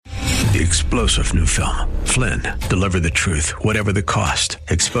The explosive new film, Flynn, deliver the truth, whatever the cost,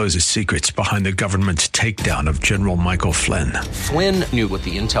 exposes secrets behind the government's takedown of General Michael Flynn. Flynn knew what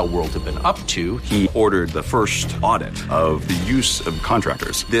the intel world had been up to. He ordered the first audit of the use of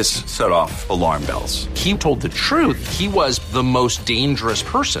contractors. This set off alarm bells. He told the truth. He was the most dangerous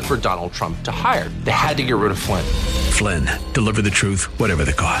person for Donald Trump to hire. They had to get rid of Flynn. Flynn, deliver the truth, whatever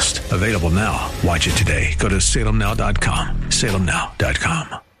the cost. Available now. Watch it today. Go to salemnow.com.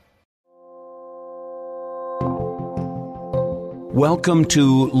 salemnow.com. Welcome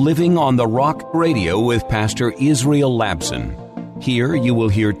to Living on the Rock Radio with Pastor Israel Labson. Here you will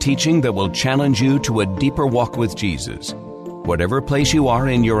hear teaching that will challenge you to a deeper walk with Jesus. Whatever place you are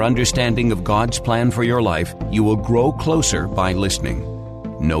in your understanding of God's plan for your life, you will grow closer by listening.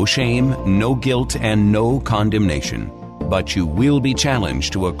 No shame, no guilt, and no condemnation, but you will be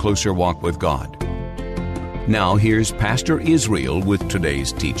challenged to a closer walk with God. Now here's Pastor Israel with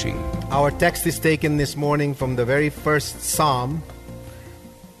today's teaching. Our text is taken this morning from the very first Psalm,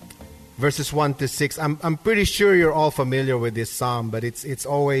 verses 1 to 6. I'm pretty sure you're all familiar with this Psalm, but it's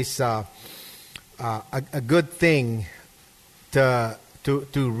always a good thing to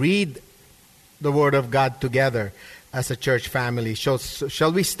read the Word of God together as a church family.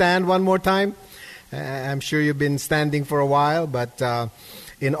 Shall we stand one more time? I'm sure you've been standing for a while, but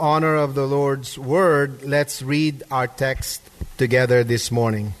in honor of the Lord's Word, let's read our text together this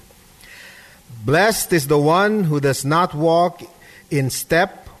morning. Blessed is the one who does not walk in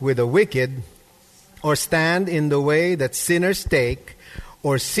step with the wicked, or stand in the way that sinners take,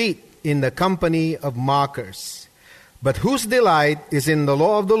 or sit in the company of mockers, but whose delight is in the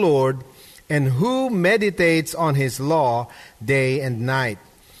law of the Lord, and who meditates on his law day and night.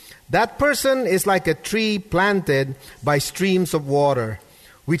 That person is like a tree planted by streams of water,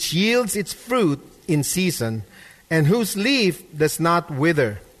 which yields its fruit in season, and whose leaf does not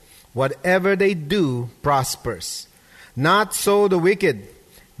wither. Whatever they do prospers. Not so the wicked.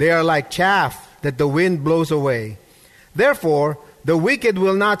 They are like chaff that the wind blows away. Therefore, the wicked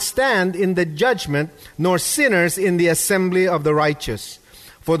will not stand in the judgment, nor sinners in the assembly of the righteous.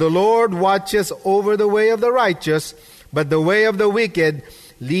 For the Lord watches over the way of the righteous, but the way of the wicked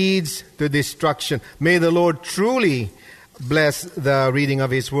leads to destruction. May the Lord truly bless the reading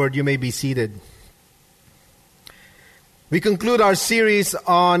of His Word. You may be seated. We conclude our series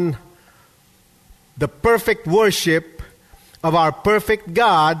on the perfect worship of our perfect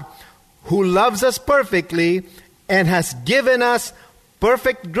God, who loves us perfectly and has given us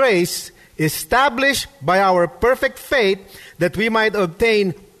perfect grace, established by our perfect faith, that we might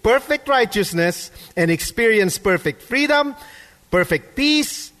obtain perfect righteousness and experience perfect freedom, perfect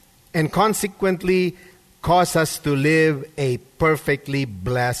peace, and consequently cause us to live a perfectly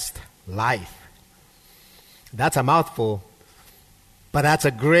blessed life. That's a mouthful, but that's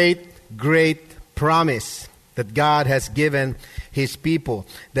a great, great promise that God has given His people,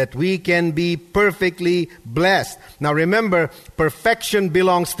 that we can be perfectly blessed. Now remember, perfection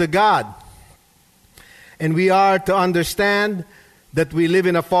belongs to God. And we are to understand that we live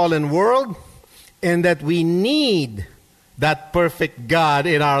in a fallen world and that we need that perfect God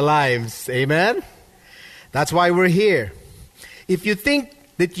in our lives. Amen? That's why we're here. If you think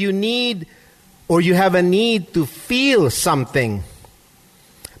that you need or you have a need to feel something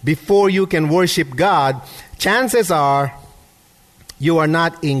before you can worship God, chances are you are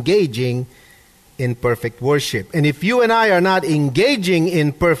not engaging in perfect worship. And if you and I are not engaging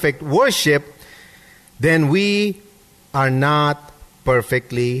in perfect worship, then we are not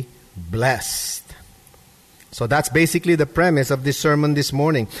perfectly blessed. So that's basically the premise of this sermon this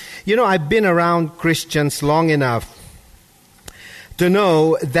morning. You know, I've been around Christians long enough to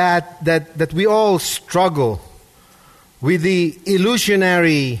know that we all struggle with the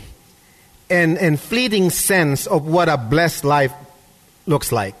illusionary and fleeting sense of what a blessed life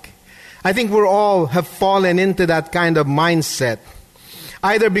looks like. I think we all have fallen into that kind of mindset,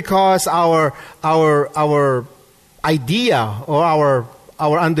 either because our idea or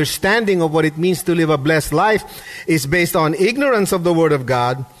our understanding of what it means to live a blessed life is based on ignorance of the Word of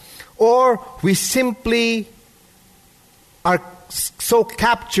God, or we simply are so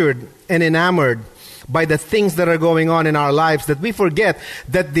captured and enamored by the things that are going on in our lives that we forget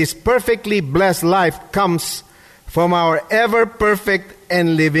that this perfectly blessed life comes from our ever perfect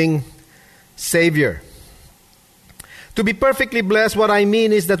and living Savior. To be perfectly blessed, what I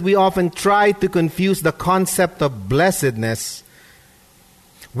mean is that we often try to confuse the concept of blessedness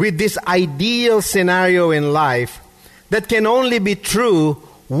with this ideal scenario in life that can only be true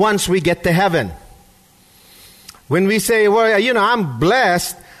once we get to heaven. When we say, well, I'm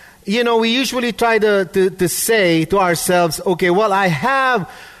blessed, we usually try to say to ourselves, okay, well, I have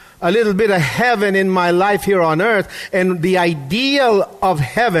a little bit of heaven in my life here on earth, and the ideal of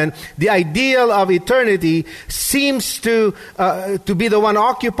heaven, the ideal of eternity, seems to be the one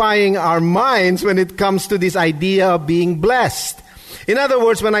occupying our minds when it comes to this idea of being blessed. In other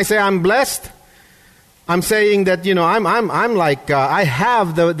words, when I say I'm blessed, I'm saying that, I'm like, I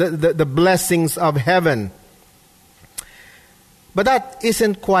have the blessings of heaven. But that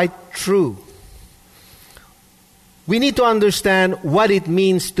isn't quite true. We need to understand what it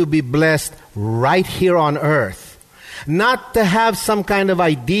means to be blessed right here on earth. Not to have some kind of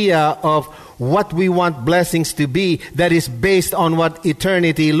idea of what we want blessings to be that is based on what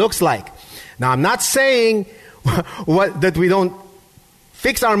eternity looks like. Now, I'm not saying that we don't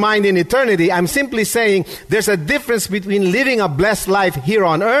fix our mind in eternity. I'm simply saying there's a difference between living a blessed life here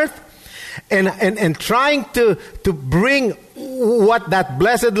on earth and trying to bring what that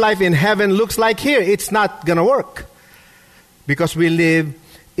blessed life in heaven looks like here. It's not going to work because we live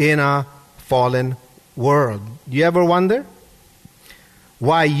in a fallen world. Do you ever wonder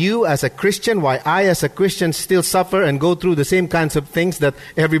why you as a Christian, why I as a Christian still suffer and go through the same kinds of things that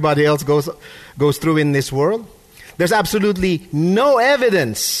everybody else goes through in this world? There's absolutely no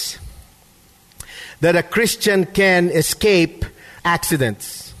evidence that a Christian can escape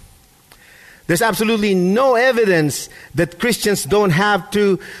accidents. There's absolutely no evidence that Christians don't have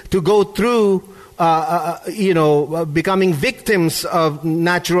to go through, becoming victims of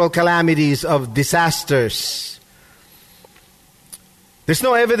natural calamities, of disasters. There's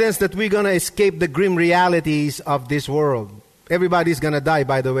no evidence that we're going to escape the grim realities of this world. Everybody's going to die,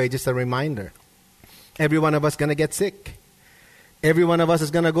 by the way, just a reminder. Every one of us is going to get sick. Every one of us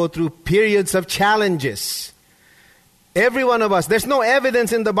is going to go through periods of challenges. Every one of us. There's no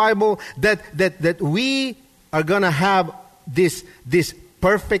evidence in the Bible that we are going to have this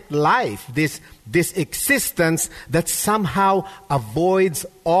perfect life, this existence that somehow avoids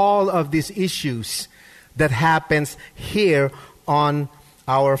all of these issues that happens here on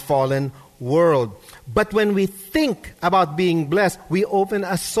our fallen world. But when we think about being blessed, we often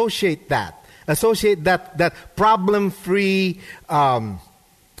associate that problem-free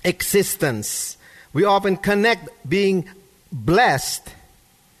existence. We often connect being blessed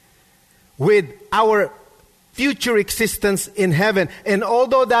with our future existence in heaven. And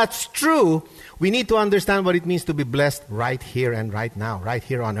although that's true, we need to understand what it means to be blessed right here and right now, right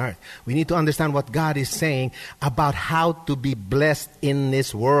here on earth. We need to understand what God is saying about how to be blessed in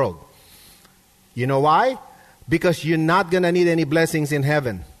this world. You know why? Because you're not going to need any blessings in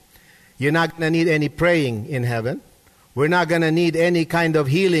heaven. You're not going to need any praying in heaven. We're not going to need any kind of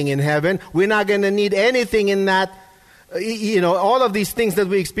healing in heaven. We're not going to need anything in that, all of these things that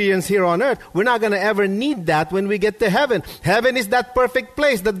we experience here on earth. We're not going to ever need that when we get to heaven. Heaven is that perfect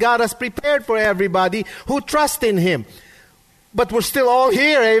place that God has prepared for everybody who trusts in Him. But we're still all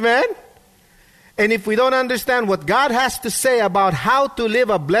here, amen? And if we don't understand what God has to say about how to live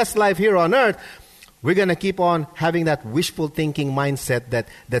a blessed life here on earth, we're going to keep on having that wishful thinking mindset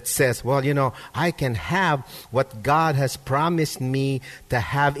that says, well, I can have what God has promised me to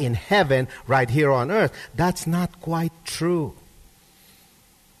have in heaven right here on earth. That's not quite true.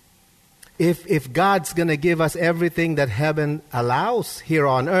 If God's going to give us everything that heaven allows here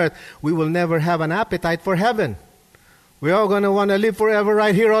on earth, we will never have an appetite for heaven. We're all going to want to live forever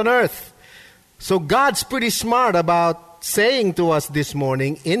right here on earth. So God's pretty smart about saying to us this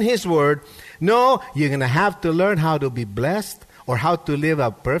morning in His Word, no, you're going to have to learn how to be blessed or how to live a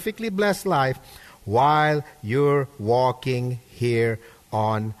perfectly blessed life while you're walking here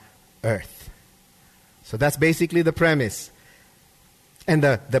on earth. So that's basically the premise. And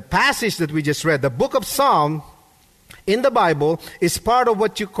the passage that we just read, the book of Psalm in the Bible, is part of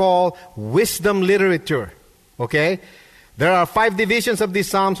what you call wisdom literature. Okay? There are 5 divisions of these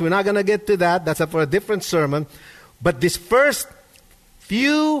Psalms. We're not going to get to that. That's for a different sermon. But this first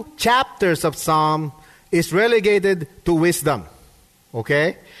few chapters of Psalm is relegated to wisdom.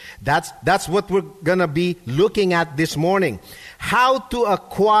 Okay? That's what we're going to be looking at this morning. How to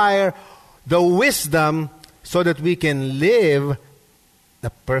acquire the wisdom so that we can live the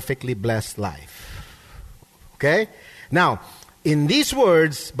perfectly blessed life. Okay? Now, in these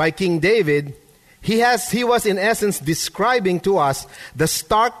words by King David, he was in essence describing to us the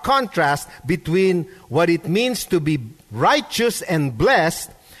stark contrast between what it means to be righteous and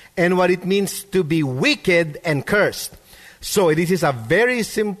blessed and what it means to be wicked and cursed. So this is a very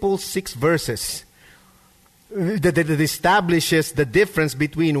simple 6 verses that establishes the difference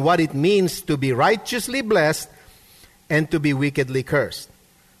between what it means to be righteously blessed and to be wickedly cursed.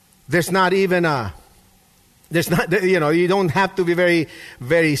 There's not even a There's not, you don't have to be very,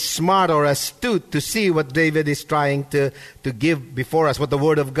 very smart or astute to see what David is trying to give before us, what the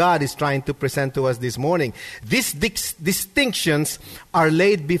Word of God is trying to present to us this morning. These distinctions are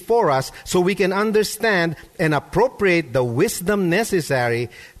laid before us so we can understand and appropriate the wisdom necessary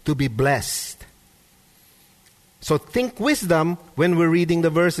to be blessed. So think wisdom when we're reading the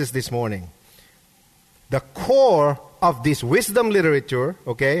verses this morning. The core of this wisdom literature,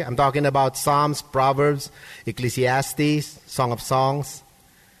 okay, I'm talking about Psalms, Proverbs, Ecclesiastes, Song of Songs.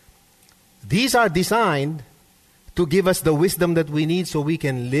 These are designed to give us the wisdom that we need so we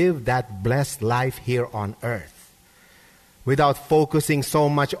can live that blessed life here on earth without focusing so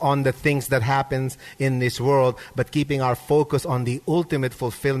much on the things that happens in this world, but keeping our focus on the ultimate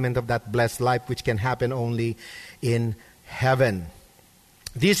fulfillment of that blessed life, which can happen only in heaven.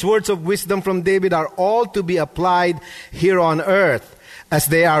 These words of wisdom from David are all to be applied here on earth, as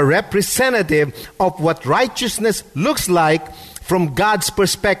they are representative of what righteousness looks like from God's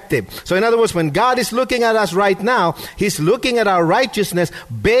perspective. So in other words, when God is looking at us right now, He's looking at our righteousness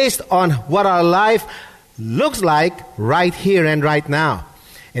based on what our life looks like right here and right now.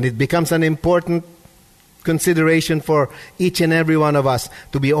 And it becomes an important consideration for each and every one of us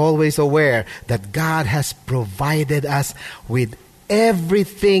to be always aware that God has provided us with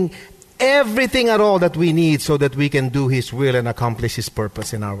everything at all that we need so that we can do His will and accomplish His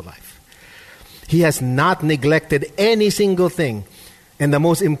purpose in our life. He has not neglected any single thing, and the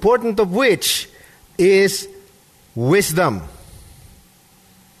most important of which is wisdom.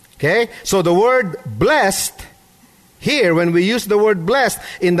 Okay? So the word blessed here, when we use the word blessed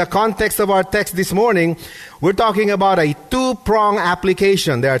in the context of our text this morning, we're talking about a two-prong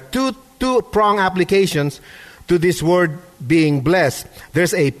application. There are two-prong applications to this word being blessed.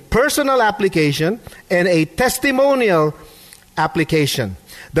 There's a personal application and a testimonial application.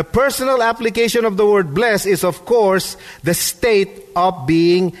 The personal application of the word blessed is, of course, the state of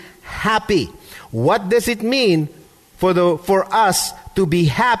being happy. What does it mean for us to be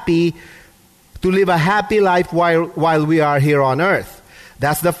happy, to live a happy life while we are here on earth?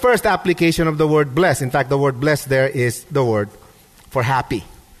 That's the first application of the word blessed. In fact, the word blessed there is the word for happy.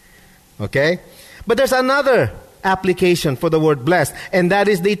 Okay? But there's another application for the word blessed, and that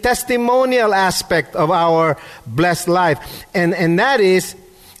is the testimonial aspect of our blessed life. And that is,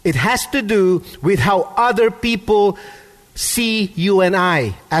 it has to do with how other people see you and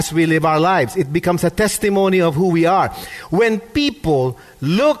I as we live our lives. It becomes a testimony of who we are. When people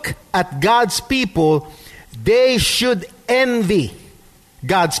look at God's people, they should envy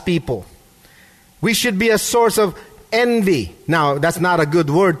God's people. We should be a source of envy. Now, that's not a good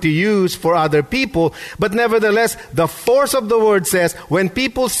word to use for other people, but nevertheless, the force of the word says, when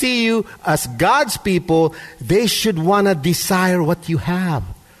people see you as God's people, they should want to desire what you have.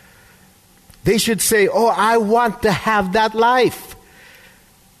 They should say, oh, I want to have that life.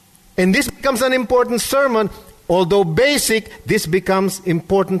 And this becomes an important sermon. Although basic, this becomes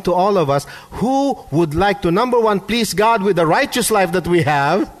important to all of us. Who would like to, number one, please God with the righteous life that we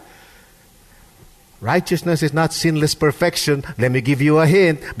have? Righteousness is not sinless perfection. Let me give you a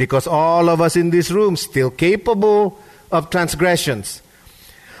hint, because all of us in this room still capable of transgressions.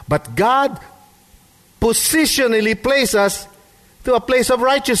 But God positionally places us to a place of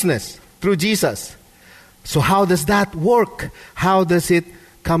righteousness through Jesus. So how does that work? How does it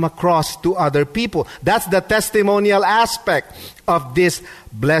come across to other people? That's the testimonial aspect of this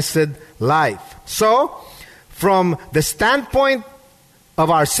blessed life. So, from the standpoint of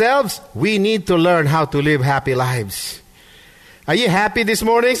ourselves, we need to learn how to live happy lives. Are you happy this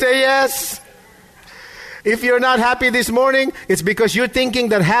morning? Say yes. If you're not happy this morning, it's because you're thinking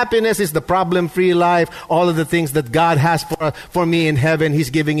that happiness is the problem-free life, all of the things that God has for me in heaven, He's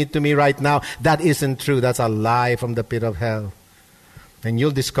giving it to me right now. That isn't true. That's a lie from the pit of hell. And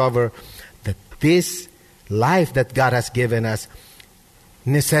you'll discover that this life that God has given us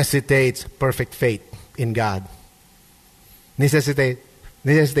necessitates perfect faith in God. Necessitate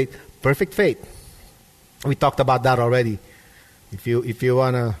perfect faith. We talked about that already. If you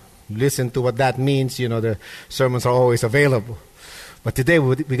want to listen to what that means, the sermons are always available. But today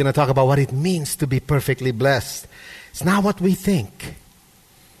we're going to talk about what it means to be perfectly blessed. It's not what we think.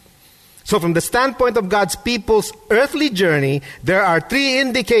 So from the standpoint of God's people's earthly journey, there are 3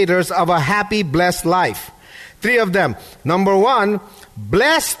 indicators of a happy, blessed life. 3 of them. Number 1,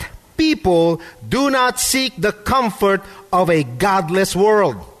 blessed people do not seek the comfort of a godless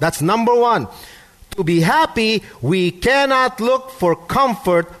world. That's number 1. To be happy, we cannot look for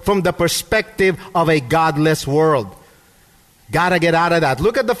comfort from the perspective of a godless world. Gotta get out of that.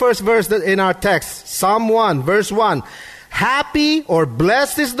 Look at the first verse in our text, Psalm 1, verse 1. Happy or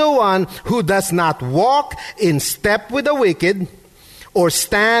blessed is the one who does not walk in step with the wicked, or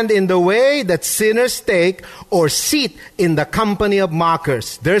stand in the way that sinners take, or sit in the company of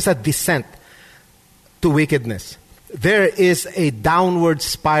mockers. There's a descent to wickedness. There is a downward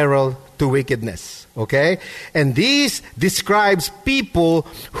spiral to wickedness. Okay? And these describes people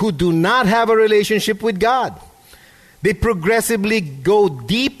who do not have a relationship with God. They progressively go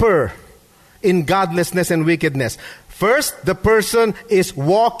deeper in godlessness and wickedness. First, the person is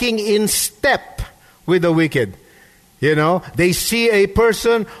walking in step with the wicked. You know, they see a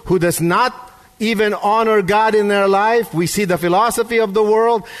person who does not even honor God in their life. We see the philosophy of the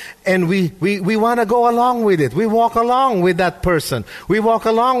world, and we want to go along with it. We walk along with that person. We walk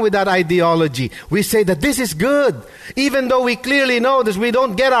along with that ideology. We say that this is good. Even though we clearly know that we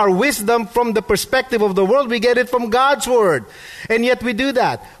don't get our wisdom from the perspective of the world, we get it from God's Word. And yet we do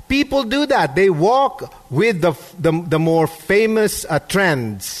that. People do that. They walk with the more famous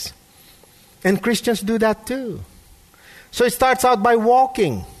trends. And Christians do that too. So it starts out by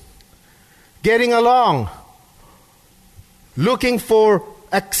walking, getting along, looking for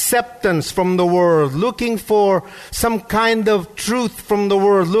acceptance from the world, looking for some kind of truth from the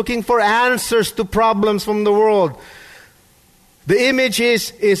world, looking for answers to problems from the world. The image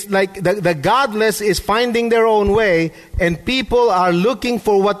is like the godless is finding their own way, and people are looking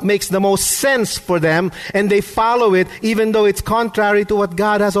for what makes the most sense for them, and they follow it even though it's contrary to what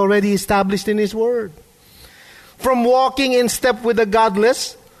God has already established in His Word. From walking in step with the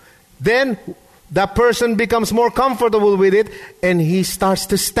godless, then that person becomes more comfortable with it, and he starts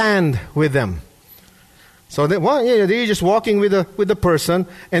to stand with them. So you're just walking with the person,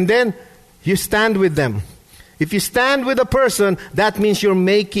 and then you stand with them. If you stand with a person, that means you're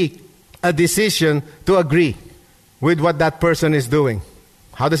making a decision to agree with what that person is doing.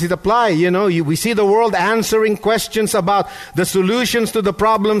 How does it apply? We see the world answering questions about the solutions to the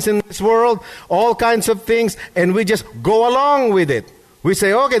problems in this world, all kinds of things, and we just go along with it. We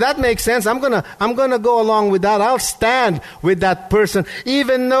say, okay, that makes sense. I'm gonna go along with that. I'll stand with that person.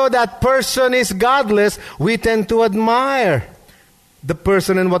 Even though that person is godless, we tend to admire the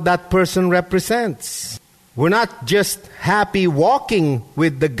person and what that person represents. We're not just happy walking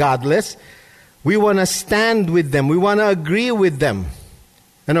with the godless. We want to stand with them. We want to agree with them.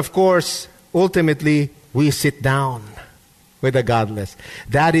 And of course, ultimately, we sit down with the godless.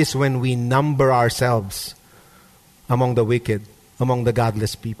 That is when we number ourselves among the wicked, among the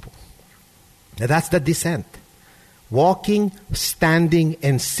godless people. Now, that's the descent. Walking, standing,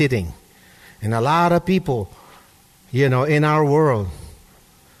 and sitting. And a lot of people, in our world,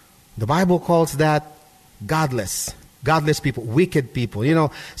 the Bible calls that godless. Godless people, wicked people.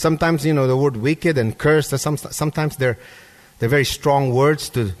 Sometimes, the word wicked and cursed, sometimes they're very strong words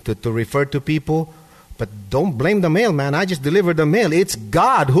to refer to people. But don't blame the mailman. I just delivered the mail. It's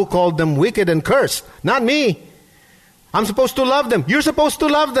God who called them wicked and cursed, not me. I'm supposed to love them. You're supposed to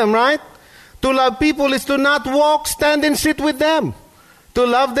love them, right? To love people is to not walk, stand, and sit with them. To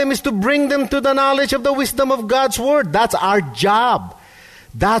love them is to bring them to the knowledge of the wisdom of God's Word. That's our job.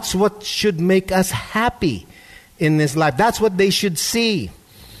 That's what should make us happy in this life. That's what they should see.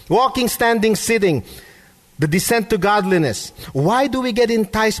 Walking, standing, sitting. The descent to godliness. Why do we get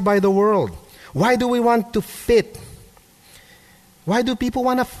enticed by the world? Why do we want to fit? Why do people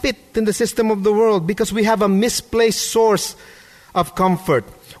want to fit in the system of the world? Because we have a misplaced source of comfort.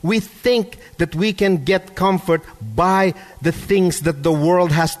 We think that we can get comfort by the things that the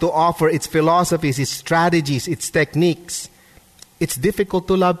world has to offer, its philosophies, its strategies, its techniques. It's difficult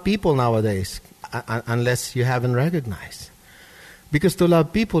to love people nowadays, unless you haven't recognized. Because to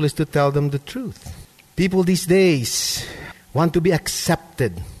love people is to tell them the truth. People these days want to be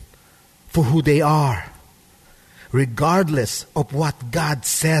accepted for who they are, regardless of what God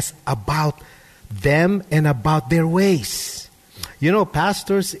says about them and about their ways.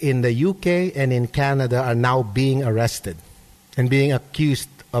 Pastors in the UK and in Canada are now being arrested and being accused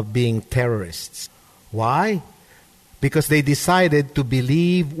of being terrorists. Why? Because they decided to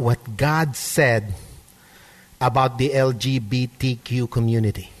believe what God said about the LGBTQ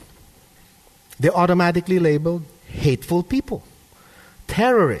community. They're automatically labeled hateful people,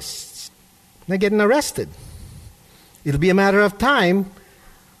 terrorists. They're getting arrested. It'll be a matter of time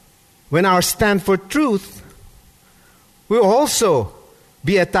when our stand for truth will also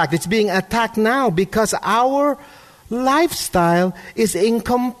be attacked. It's being attacked now because our lifestyle is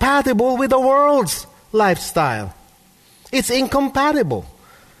incompatible with the world's lifestyle. It's incompatible.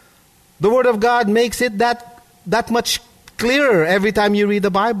 The Word of God makes it that much clearer every time you read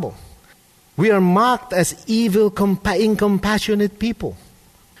the Bible. We are mocked as evil, incompassionate people.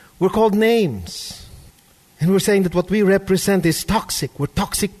 We're called names. And we're saying that what we represent is toxic. We're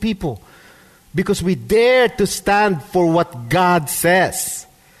toxic people. Because we dare to stand for what God says.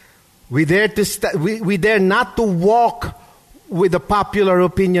 We dare not to walk with the popular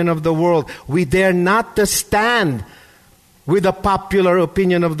opinion of the world. We dare not to stand with the popular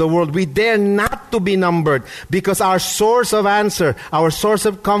opinion of the world. We dare not to be numbered, because our source of answer, our source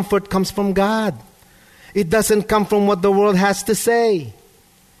of comfort comes from God. It doesn't come from what the world has to say.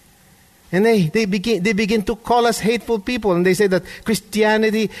 And they begin to call us hateful people. And they say that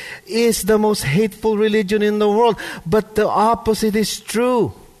Christianity is the most hateful religion in the world. But the opposite is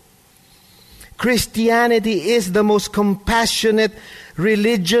true. Christianity is the most compassionate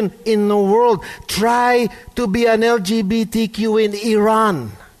religion in the world. Try to be an LGBTQ in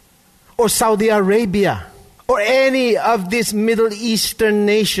Iran or Saudi Arabia or any of these Middle Eastern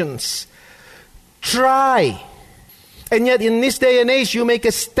nations. Try. And yet in this day and age, you make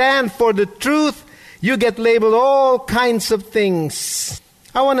a stand for the truth, you get labeled all kinds of things.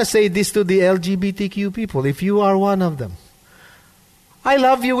 I want to say this to the LGBTQ people, if you are one of them. I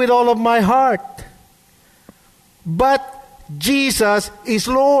love you with all of my heart. But Jesus is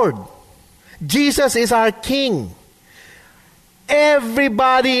Lord. Jesus is our King.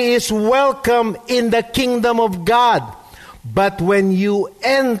 Everybody is welcome in the kingdom of God. But when you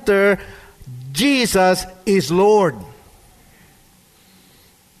enter, Jesus is Lord.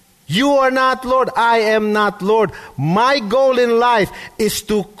 You are not Lord. I am not Lord. My goal in life is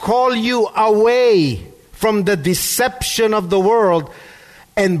to call you away from the deception of the world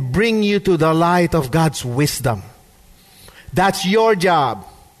and bring you to the light of God's wisdom. That's your job.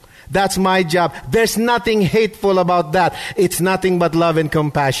 That's my job. There's nothing hateful about that. It's nothing but love and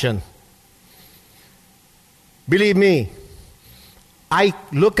compassion. Believe me, I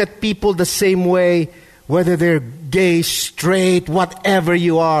look at people the same way, whether they're gay, straight, whatever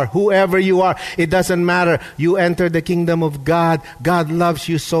you are, whoever you are, it doesn't matter. You enter the kingdom of God. God loves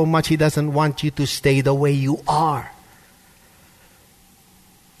you so much, He doesn't want you to stay the way you are.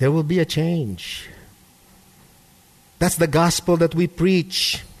 There will be a change. That's the gospel that we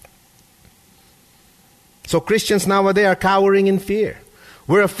preach. So Christians nowadays are cowering in fear.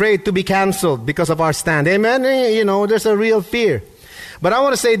 We're afraid to be canceled because of our stand. Amen? You know, there's a real fear. But I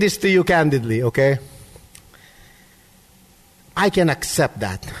want to say this to you candidly, okay? I can accept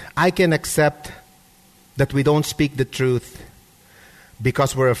that. I can accept that we don't speak the truth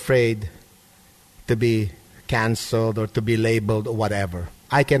because we're afraid to be canceled or to be labeled or whatever.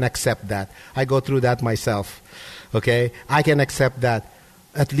 I can accept that. I go through that myself. Okay? I can accept that.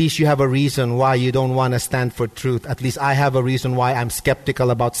 At least you have a reason why you don't want to stand for truth. At least I have a reason why I'm skeptical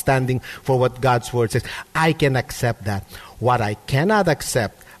about standing for what God's Word says. I can accept that. What I cannot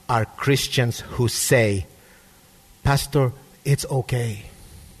accept are Christians who say, Pastor, it's okay.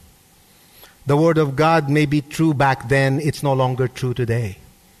 The Word of God may be true back then. It's no longer true today.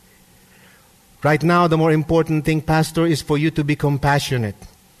 Right now, the more important thing, Pastor, is for you to be compassionate.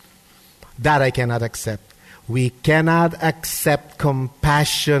 That I cannot accept. We cannot accept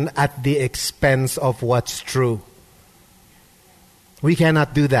compassion at the expense of what's true. We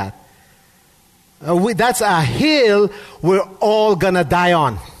cannot do that. That's a hill we're all gonna die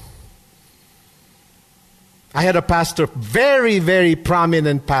on. I had a pastor, very, very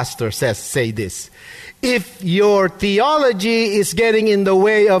prominent pastor, say this. If your theology is getting in the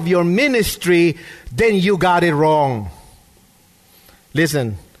way of your ministry, then you got it wrong.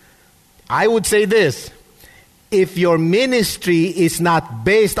 Listen, I would say this. If your ministry is not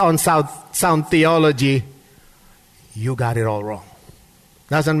based on sound theology, you got it all wrong.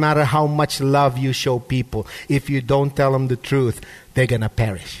 Doesn't matter how much love you show people. If you don't tell them the truth, they're going to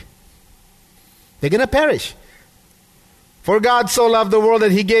perish. They're going to perish. For God so loved the world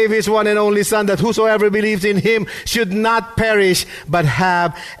that He gave His one and only Son, that whosoever believes in Him should not perish, but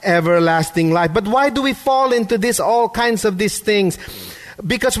have everlasting life. But why do we fall into all kinds of these things?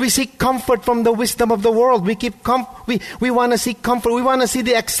 Because we seek comfort from the wisdom of the world. We want to seek comfort. We want to see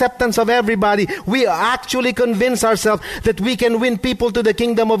the acceptance of everybody. We actually convince ourselves that we can win people to the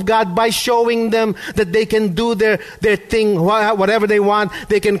kingdom of God by showing them that they can do their thing, whatever they want.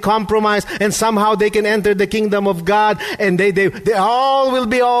 They can compromise, and somehow they can enter the kingdom of God, and they all will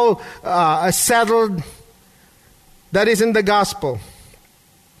be settled. That isn't the gospel.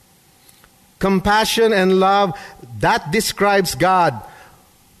 Compassion and love, that describes God.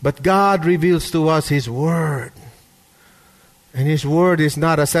 But God reveals to us His Word. And His Word is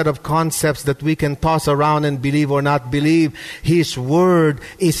not a set of concepts that we can toss around and believe or not believe. His Word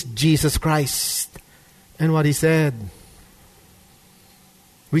is Jesus Christ and what He said.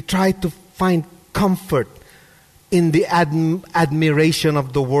 We try to find comfort in the admiration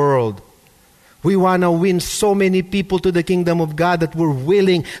of the world. We want to win so many people to the kingdom of God that we're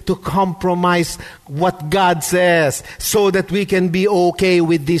willing to compromise what God says so that we can be okay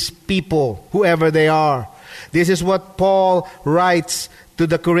with these people, whoever they are. This is what Paul writes to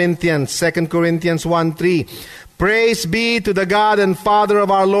the Corinthians, 2 Corinthians 1:3. Praise be to the God and Father of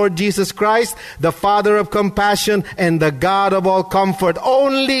our Lord Jesus Christ, the Father of compassion and the God of all comfort.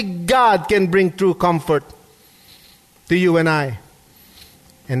 Only God can bring true comfort to you and I.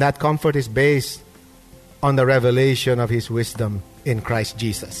 And that comfort is based on the revelation of His wisdom in Christ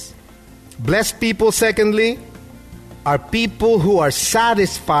Jesus. Blessed people, secondly, are people who are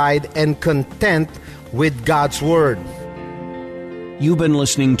satisfied and content with God's Word. You've been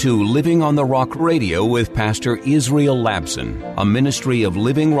listening to Living on the Rock Radio with Pastor Israel Labson, a ministry of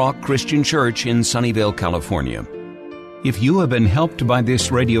Living Rock Christian Church in Sunnyvale, California. If you have been helped by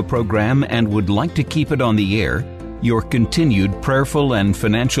this radio program and would like to keep it on the air, your continued prayerful and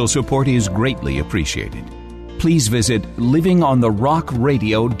financial support is greatly appreciated. Please visit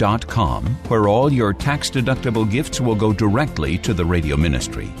livingontherockradio.com, where all your tax-deductible gifts will go directly to the radio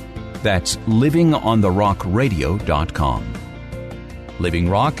ministry. That's livingontherockradio.com. Living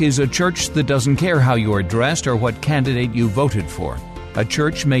Rock is a church that doesn't care how you are dressed or what candidate you voted for. A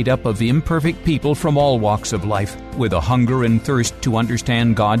church made up of imperfect people from all walks of life with a hunger and thirst to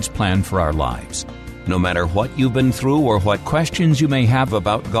understand God's plan for our lives. No matter what you've been through or what questions you may have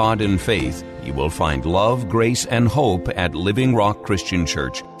about God and faith, you will find love, grace, and hope at Living Rock Christian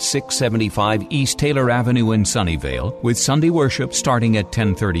Church, 675 East Taylor Avenue in Sunnyvale, with Sunday worship starting at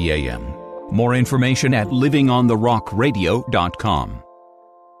 10:30 a.m. More information at livingontherockradio.com.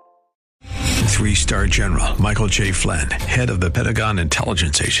 3-star General Michael J. Flynn, head of the Pentagon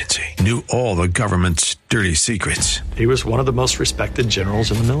Intelligence Agency, knew all the government's dirty secrets. He was one of the most respected generals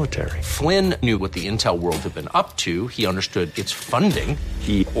in the military. Flynn knew what the intel world had been up to. He understood its funding.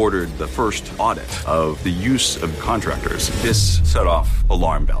 He ordered the first audit of the use of contractors. This set off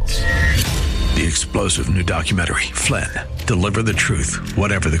alarm bells. The explosive new documentary, Flynn, Deliver the Truth,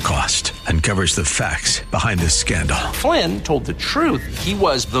 Whatever the Cost, uncovers the facts behind this scandal. Flynn told the truth. He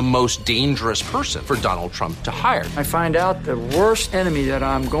was the most dangerous person for Donald Trump to hire. I find out the worst enemy that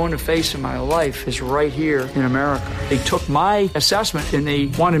I'm going to face in my life is right here in America. They took my assessment and they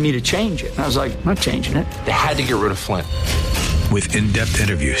wanted me to change it. And I was like, I'm not changing it. They had to get rid of Flynn. With in-depth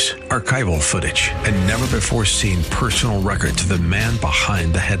interviews, archival footage, and never-before-seen personal records of the man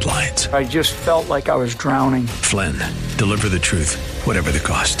behind the headlines. I just felt like I was drowning. Flynn, Deliver the Truth, Whatever the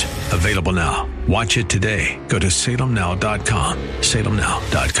Cost. Available now. Watch it today. Go to salemnow.com.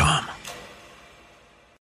 salemnow.com.